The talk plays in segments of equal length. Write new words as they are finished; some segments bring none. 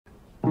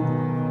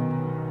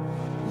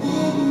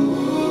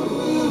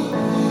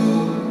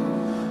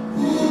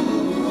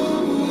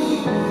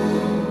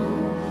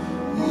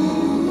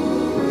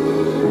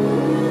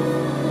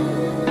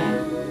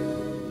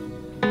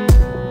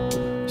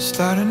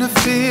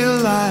feel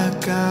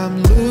like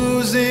I'm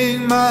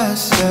losing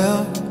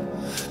myself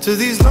to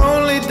these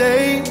lonely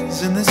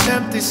days in this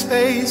empty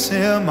space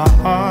in my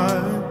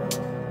heart.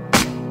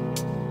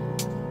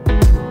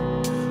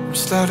 I'm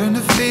starting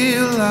to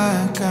feel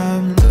like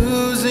I'm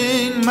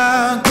losing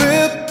my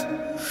grip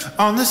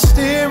on the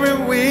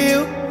steering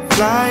wheel,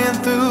 flying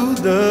through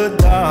the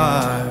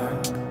dark.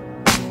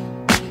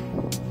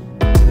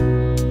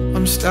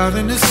 I'm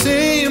starting to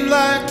seem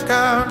like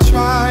I'm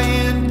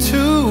trying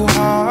too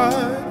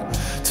hard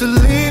to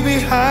leave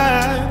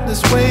behind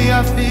this way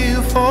I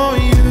feel for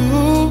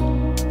you.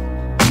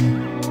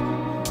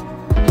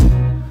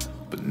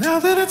 But now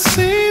that it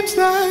seems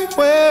like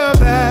we're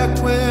back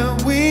where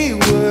we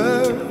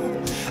were,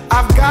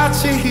 I've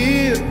got you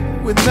here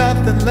with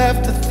nothing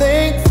left to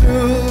think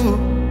through.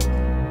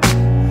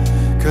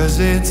 'Cause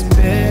it's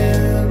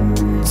been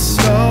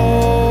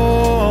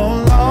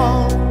so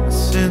long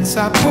since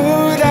I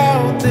put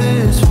out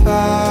this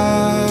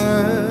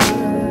fire,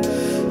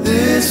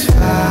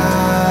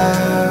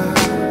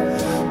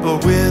 but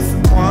with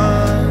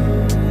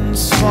one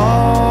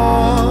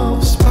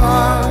small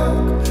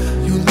spark,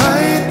 you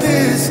light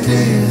this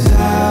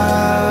desire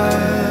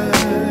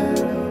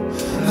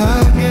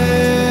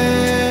again.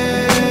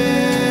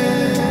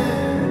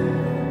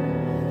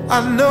 I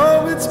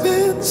know it's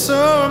been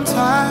some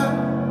time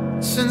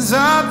since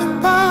I've been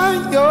by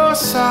your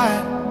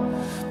side,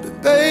 but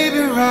baby,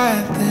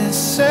 right this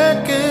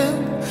second,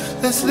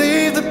 let's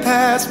leave the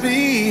past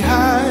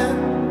behind.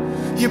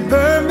 You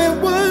burned me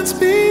once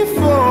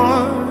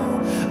before,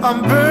 I'm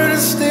burning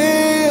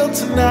still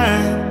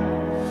tonight.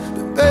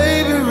 But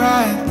baby,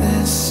 right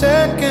this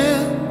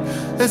second,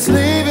 let's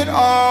leave it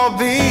all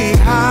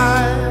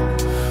behind.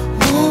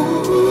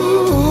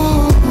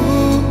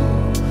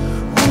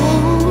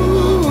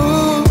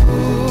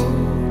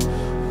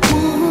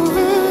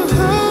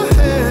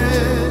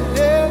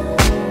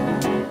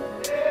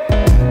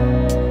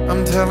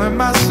 I'm telling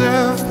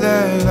myself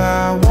that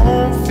I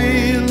won't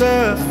feel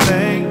a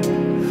thing,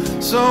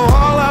 so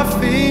all I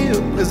feel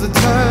is the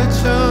touch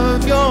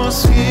of your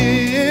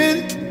skin.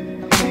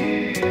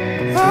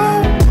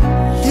 Oh,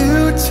 you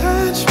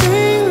touch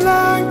me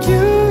like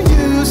you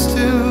used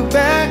to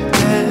back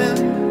then.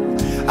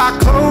 I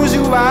close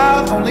you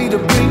out only to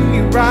bring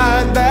you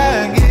right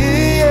back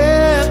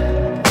in.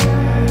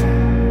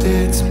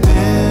 It's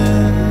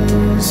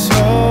been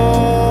so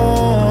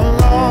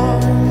long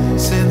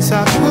since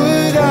I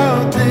put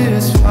out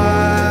this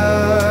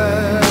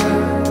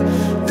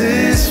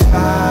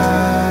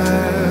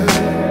fire,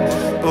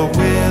 but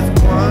with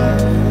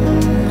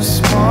one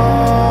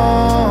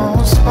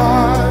small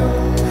spark,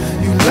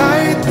 you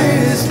light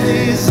this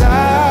desire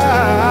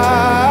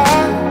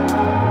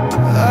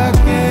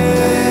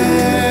again.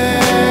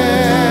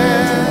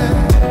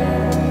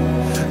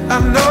 I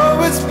know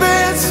it's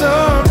been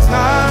some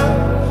time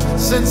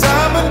since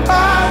I've been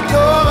by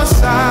your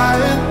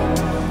side,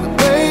 but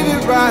baby,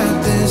 right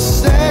this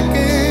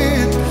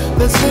second,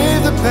 let's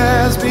leave the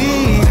past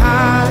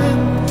behind.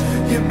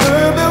 You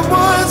burned me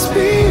once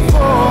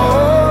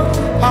before,